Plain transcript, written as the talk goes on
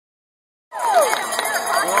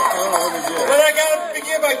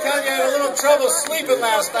begin by telling you I had a little trouble sleeping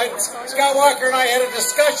last night. Scott Walker and I had a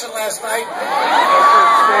discussion last night.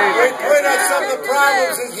 We pointed out some of the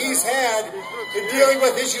problems that he's had in dealing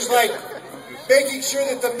with issues like making sure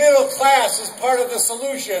that the middle class is part of the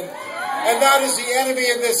solution and not as the enemy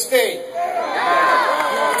in this state.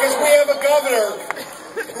 Because we have a governor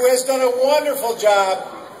who has done a wonderful job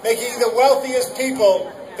making the wealthiest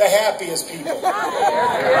people the happiest people.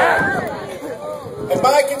 And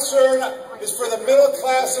my concern is for the middle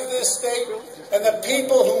class of this state and the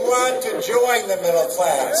people who want to join the middle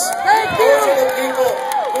class. Those are the people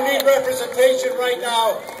who need representation right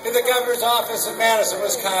now in the governor's office in Madison,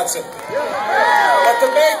 Wisconsin. But to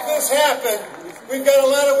make this happen, we've got a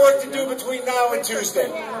lot of work to do between now and Tuesday.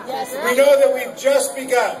 We know that we've just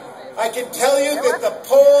begun. I can tell you that the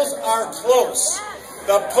polls are close.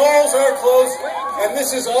 The polls are close, and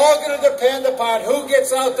this is all going to depend upon who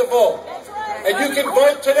gets out to vote. And you can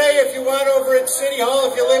vote today if you want over at City Hall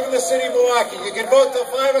if you live in the city of Milwaukee. You can vote till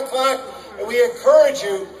 5 o'clock, and we encourage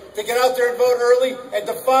you to get out there and vote early and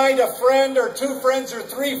to find a friend or 2 friends or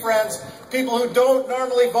 3 friends, people who don't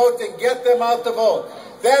normally vote, and get them out to vote.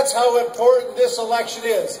 That's how important this election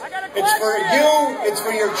is. It's for you, it's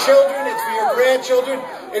for your children, it's for your grandchildren,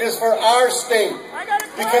 it is for our state.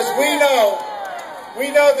 Because we know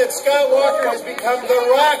that Scott Walker has become the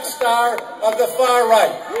rock star of the far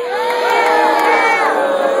right.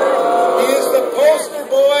 He is the poster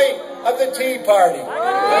boy of the Tea Party.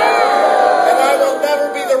 And I will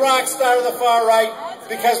never be the rock star of the far right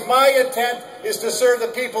because my intent is to serve the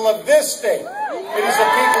people of this state. It is the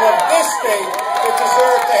people of this state that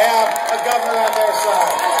deserve to have a governor on their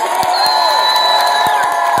side.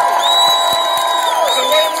 So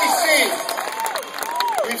what have we seen?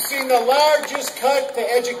 We've seen the largest cut to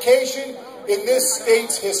education in this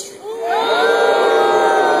state's history.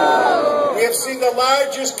 We have seen the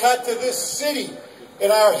largest cut to this city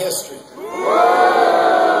in our history.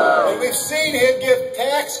 And we've seen him give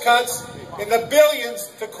tax cuts in the billions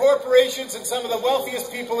to corporations and some of the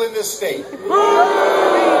wealthiest people in this state.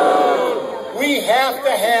 We have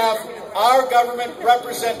to have our government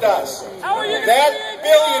represent us. That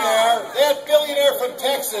billionaire from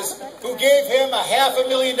Texas who gave him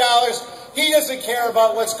 $500,000, he doesn't care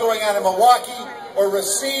about what's going on in Milwaukee or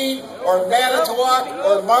Racine or Manitowoc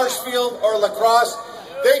or Marshfield or La Crosse.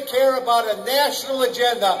 They care about a national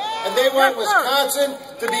agenda, and they want Wisconsin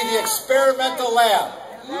to be the experimental lab.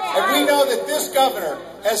 And we know that this governor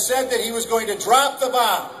has said that he was going to drop the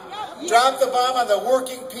bomb on the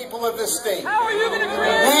working people of this state. We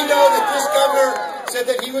know that this governor said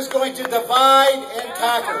that he was going to divide and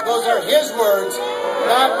conquer. Those are his words,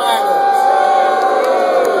 not my words.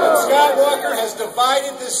 And Scott Walker has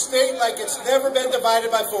divided this state like it's never been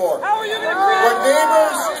divided before. Where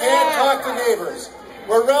neighbors can't talk to neighbors.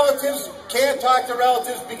 Where relatives can't talk to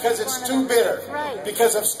relatives because it's too bitter.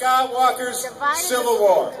 Because of Scott Walker's Civil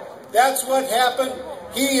War. That's what happened.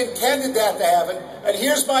 He intended that to happen. And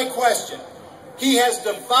here's my question. He has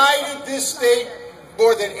divided this state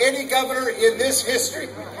more than any governor in this history.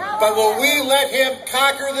 But will we let him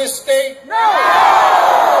conquer this state? No!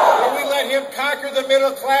 Will we let him conquer the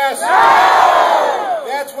middle class? No!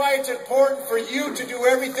 That's why it's important for you to do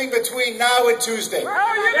everything between now and Tuesday. We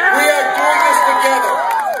are doing this together.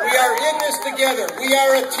 We are in this together. We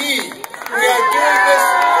are a team. We are doing this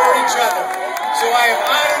for each other. So I am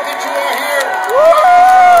honored that you are here.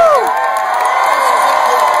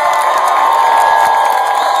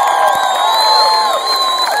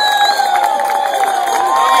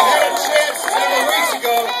 I had a chance several weeks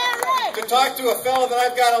ago to talk to a fellow that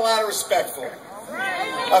I've got a lot of respect for.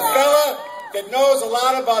 A fellow that knows a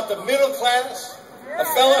lot about the middle class. A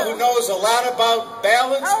fellow who knows a lot about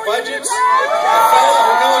balanced budgets. A fellow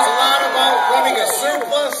who knows a lot about running a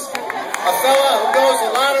surplus. A fellow who knows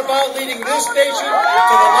a lot about leading this nation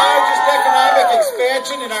to the largest economic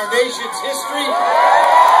expansion in our nation's history.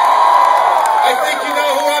 I think you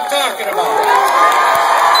know who I'm talking about.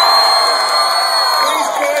 Please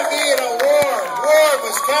join me in a warm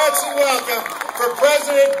Wisconsin welcome for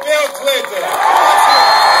President Bill Clinton.